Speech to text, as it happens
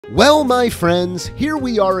Well, my friends, here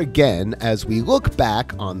we are again as we look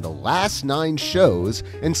back on the last 9 shows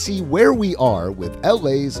and see where we are with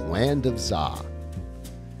LA's Land of Za.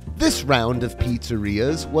 This round of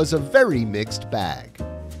pizzerias was a very mixed bag.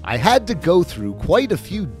 I had to go through quite a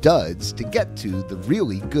few duds to get to the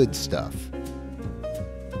really good stuff.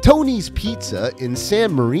 Tony's Pizza in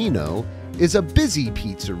San Marino is a busy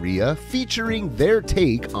pizzeria featuring their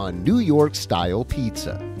take on New York-style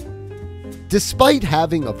pizza. Despite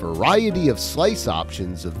having a variety of slice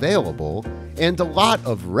options available and a lot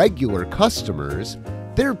of regular customers,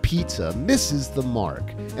 their pizza misses the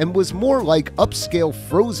mark and was more like upscale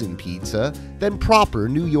frozen pizza than proper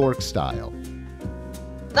New York style.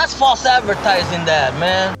 That's false advertising that,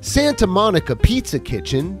 man. Santa Monica Pizza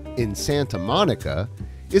Kitchen in Santa Monica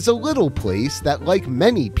is a little place that, like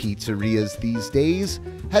many pizzerias these days,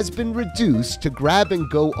 has been reduced to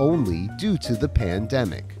grab-and-go only due to the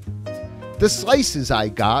pandemic. The slices I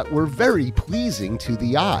got were very pleasing to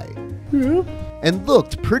the eye and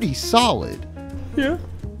looked pretty solid,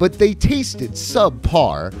 but they tasted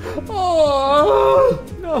subpar. Oh,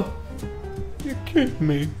 no, you're kidding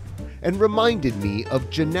me. And reminded me of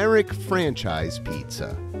generic franchise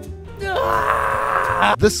pizza.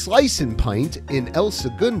 The Slice and Pint in El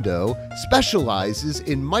Segundo specializes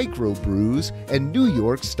in microbrews and New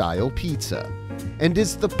York-style pizza, and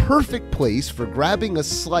is the perfect place for grabbing a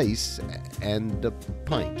slice and a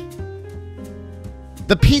pint.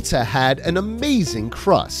 The pizza had an amazing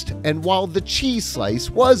crust, and while the cheese slice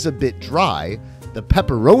was a bit dry, the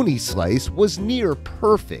pepperoni slice was near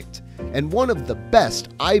perfect, and one of the best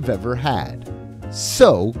I've ever had.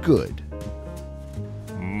 So good.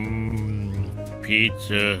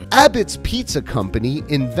 Pizza. Abbot's Pizza Company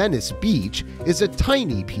in Venice Beach is a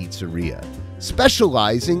tiny pizzeria,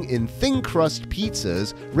 specializing in thin crust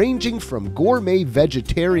pizzas ranging from gourmet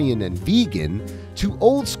vegetarian and vegan to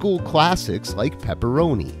old school classics like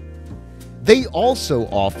pepperoni. They also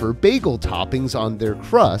offer bagel toppings on their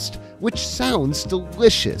crust, which sounds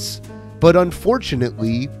delicious, but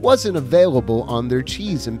unfortunately wasn't available on their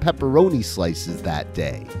cheese and pepperoni slices that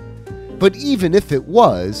day. But even if it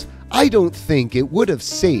was, I don't think it would have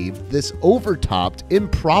saved this overtopped,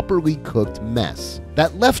 improperly cooked mess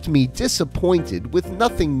that left me disappointed with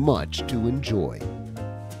nothing much to enjoy.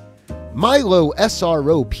 Milo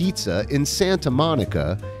SRO Pizza in Santa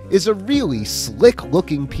Monica is a really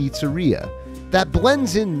slick-looking pizzeria that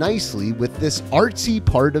blends in nicely with this artsy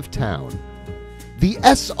part of town. The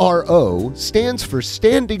SRO stands for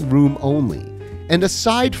standing room only, and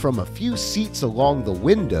aside from a few seats along the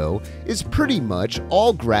window, is pretty much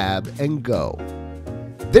all grab and go.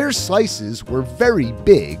 Their slices were very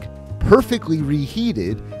big, perfectly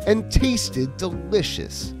reheated, and tasted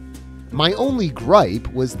delicious. My only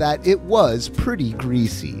gripe was that it was pretty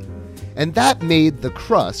greasy, and that made the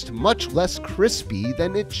crust much less crispy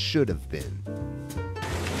than it should have been.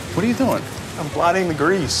 What are you doing? I'm blotting the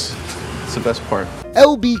grease. It's the best part.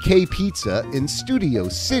 LBK Pizza in Studio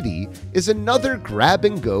City is another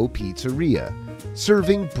grab-and-go pizzeria,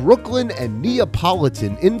 serving Brooklyn and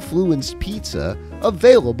Neapolitan-influenced pizza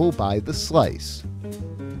available by the slice.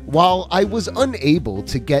 While I was unable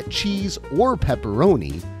to get cheese or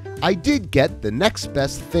pepperoni, I did get the next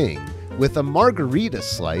best thing with a margarita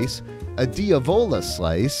slice, a diavola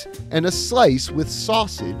slice, and a slice with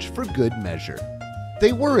sausage for good measure.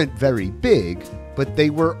 They weren't very big, but they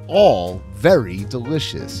were all very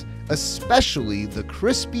delicious, especially the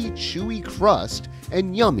crispy, chewy crust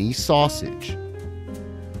and yummy sausage.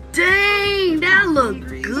 Dang, that looked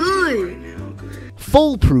good!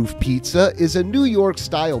 Foolproof Pizza is a New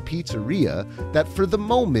York-style pizzeria that for the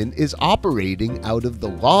moment is operating out of the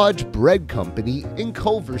Lodge Bread Company in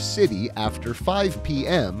Culver City after 5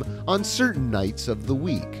 p.m. on certain nights of the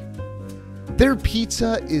week. Their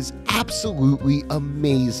pizza is absolutely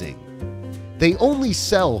amazing. They only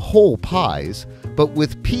sell whole pies, but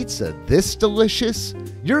with pizza this delicious,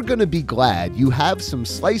 you're gonna be glad you have some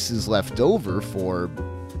slices left over for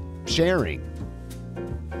sharing.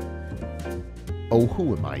 Oh,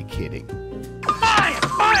 who am I kidding?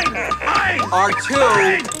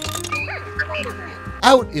 R2!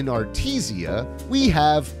 Out in Artesia, we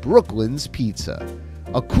have Brooklynz Pizza,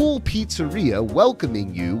 a cool pizzeria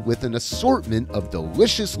welcoming you with an assortment of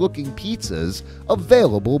delicious-looking pizzas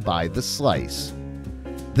available by the slice.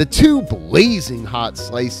 The 2 blazing hot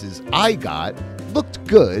slices I got looked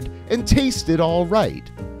good and tasted all right,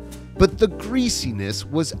 but the greasiness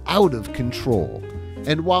was out of control,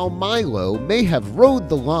 and while Milo may have rode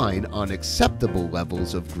the line on acceptable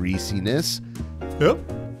levels of greasiness,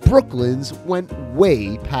 Brooklynz went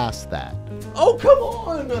way past that. Oh, come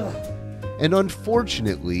on! and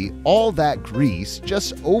unfortunately, all that grease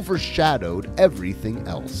just overshadowed everything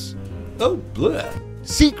else. Oh, bleh.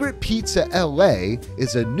 Secret Pizza LA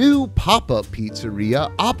is a new pop-up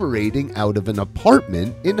pizzeria operating out of an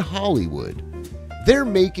apartment in Hollywood. They're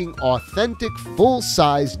making authentic,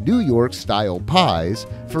 full-size New York-style pies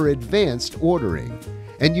for advanced ordering,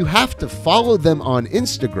 and you have to follow them on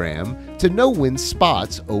Instagram to know when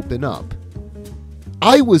spots open up.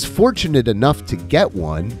 I was fortunate enough to get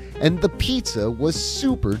one, and the pizza was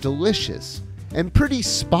super delicious and pretty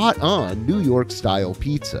spot-on New York-style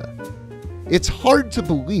pizza. It's hard to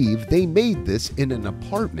believe they made this in an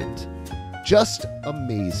apartment. Just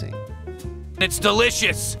amazing. It's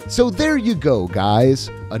delicious! So there you go, guys.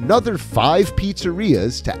 Another 5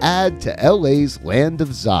 pizzerias to add to LA's Land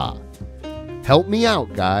of Za. Help me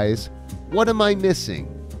out, guys. What am I missing?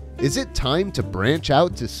 Is it time to branch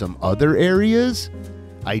out to some other areas?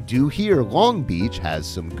 I do hear Long Beach has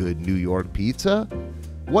some good New York pizza.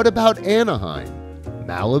 What about Anaheim?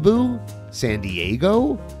 Malibu? San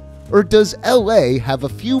Diego? Or does LA have a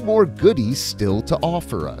few more goodies still to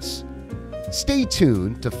offer us? Stay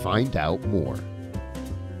tuned to find out more.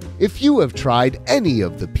 If you have tried any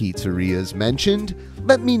of the pizzerias mentioned,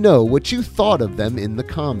 let me know what you thought of them in the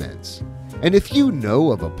comments. And if you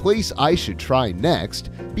know of a place I should try next,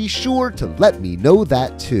 be sure to let me know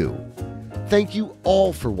that too. Thank you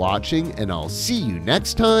all for watching, and I'll see you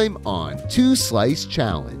next time on 2 Slice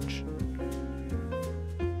Challenge.